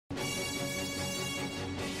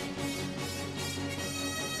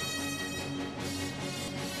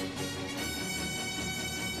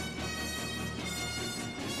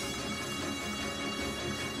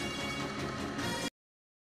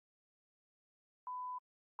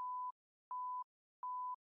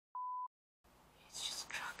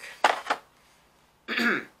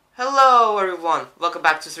everyone, welcome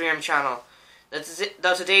back to 3M channel.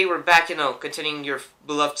 Now today we're back, continuing your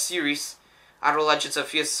beloved series, Outer Legends of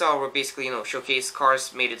USSR, where basically, showcase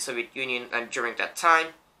cars made in Soviet Union and during that time.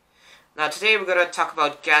 Now today we're gonna talk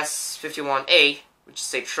about GAZ 51A, which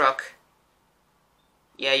is a truck.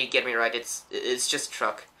 Yeah, you get me right, it's just a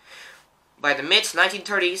truck. By the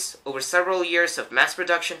mid-1930s, over several years of mass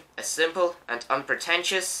production, a simple and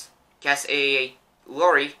unpretentious GAZ AA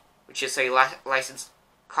lorry, which is a licensed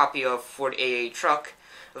copy of Ford AA truck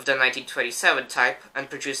of the 1927 type and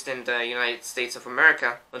produced in the United States of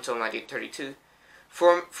America until 1932,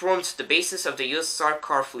 formed the basis of the USSR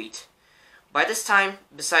car fleet. By this time,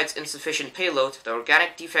 besides insufficient payload, the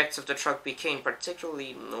organic defects of the truck became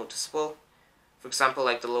particularly noticeable. For example,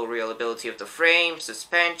 like the low reliability of the frame,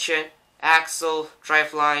 suspension, axle,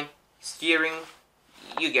 driveline, steering,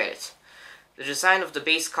 you get it. The design of the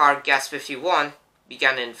base car GAZ 51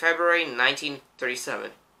 began in February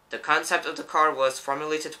 1937. The concept of the car was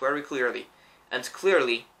formulated very clearly, a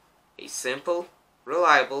simple,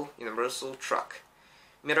 reliable, universal truck,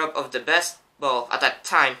 made up of the best, well, at that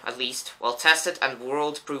time at least, well-tested and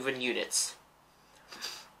world-proven units.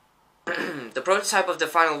 The prototype of the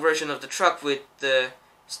final version of the truck with the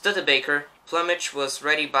Studebaker plumage was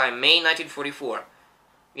ready by May 1944.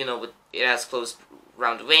 It has closed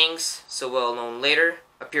round wings, so well known later,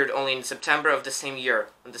 appeared only in September of the same year,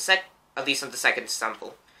 at least on the second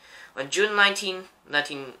sample. On June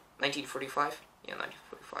 1945,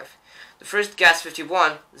 the first GAZ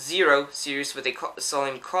 51 Zero series with a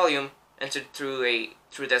Solemn column entered through the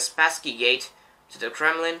Spassky Gate to the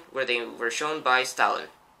Kremlin, where they were shown by Stalin,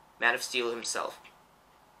 Man of Steel himself.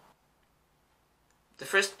 The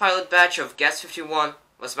first pilot batch of GAZ 51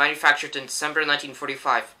 was manufactured in December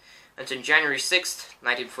 1945, and on January 6,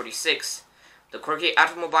 1946, the Corky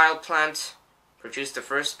Automobile plant produced the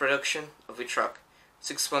first production of a truck.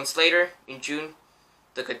 6 months later, in June,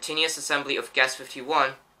 the continuous assembly of GAZ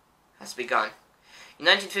 51 has begun. In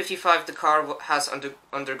 1955, the car has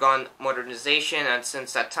undergone modernization, and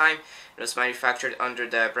since that time, it was manufactured under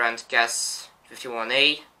the brand GAZ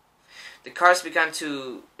 51A. The cars began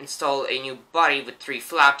to install a new body with 3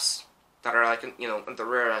 flaps that are on the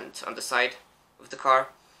rear and on the side of the car,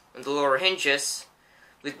 and the lower hinges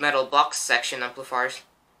with metal box section amplifiers.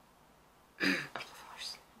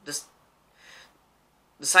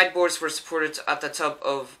 The sideboards were supported at the top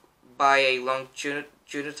by a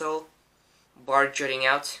longitudinal bar jutting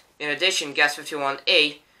out. In addition, GAZ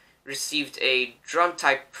 51A received a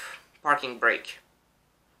drum-type parking brake.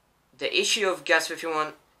 The issue of GAZ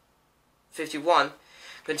 51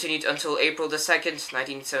 continued until April 2nd,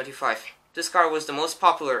 1975. This car was the most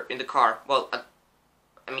popular in the car, the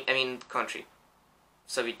country,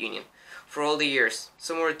 Soviet Union, for all the years.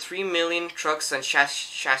 Somewhere 3 million trucks and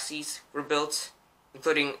chassis were built,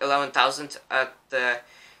 including 11,000 at the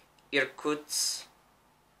Irkutsk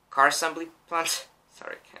car assembly plant.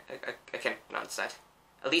 Sorry, I can't pronounce that.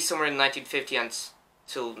 At least somewhere in 1950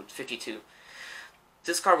 until 52.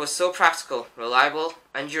 This car was so practical, reliable,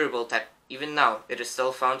 and durable that even now it is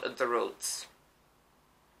still found on the roads.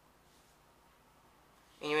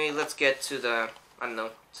 Anyway, let's get to the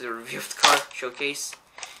review of the car showcase.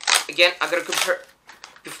 Again, I'm gonna compare.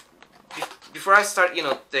 Before I start,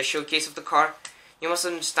 the showcase of the car, you must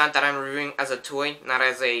understand that I'm reviewing as a toy, not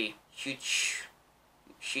as a huge,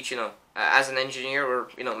 as an engineer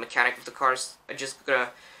or, mechanic of the cars. I'm just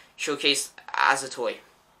gonna showcase as a toy.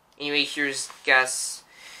 Anyway, here's GAZ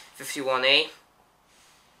 51A.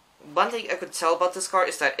 One thing I could tell about this car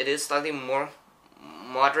is that it is slightly more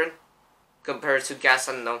modern compared to GAZ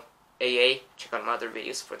AA. Check out my other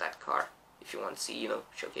videos for that car if you want to see,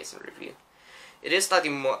 showcase and review. It is slightly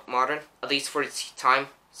more modern, at least for its time,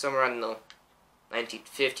 somewhere around,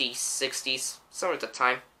 1950s, 60s, somewhere at the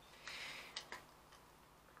time.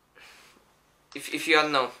 If you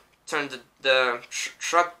turn the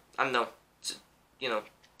truck, to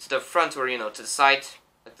the front or to the side,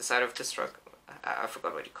 like the side of this truck, I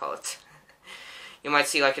forgot what you call it. You might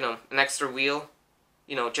see an extra wheel,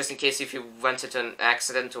 just in case if you went into an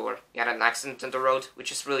accident or you had an accident on the road,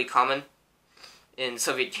 which is really common in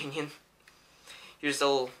Soviet Union. Here's the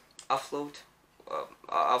little offload,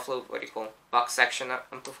 what do you call it? Box section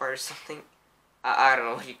amplifier or something. I don't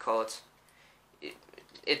know what you call it.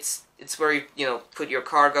 It's where you put your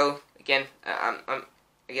cargo. Again,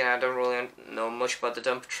 I don't really know much about the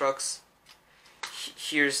dump trucks.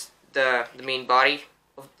 Here's the main body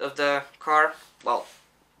of the car. Well,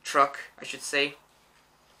 truck, I should say.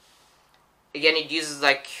 Again, it uses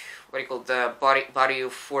the body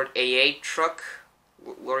of Ford AA truck,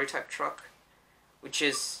 lorry type truck, which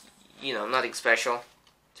is nothing special,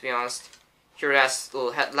 to be honest. Here it has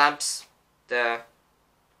little headlamps the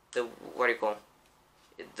what do you call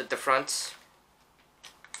the front.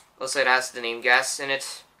 Also, it has the name GAZ in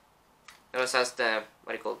it. It also has the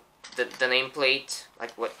what do you call the nameplate,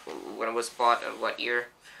 like when it was bought and what year.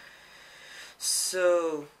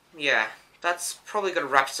 So yeah, that's probably gonna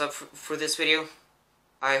wrap us up for this video.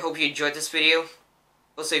 I hope you enjoyed this video.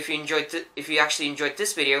 Also, if you actually enjoyed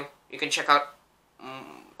this video, you can check out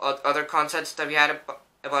other content that we had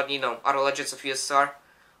about Auto Legends of USSR,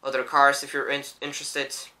 other cars if you're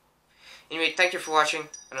interested. Anyway, thank you for watching,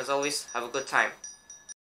 and as always, have a good time.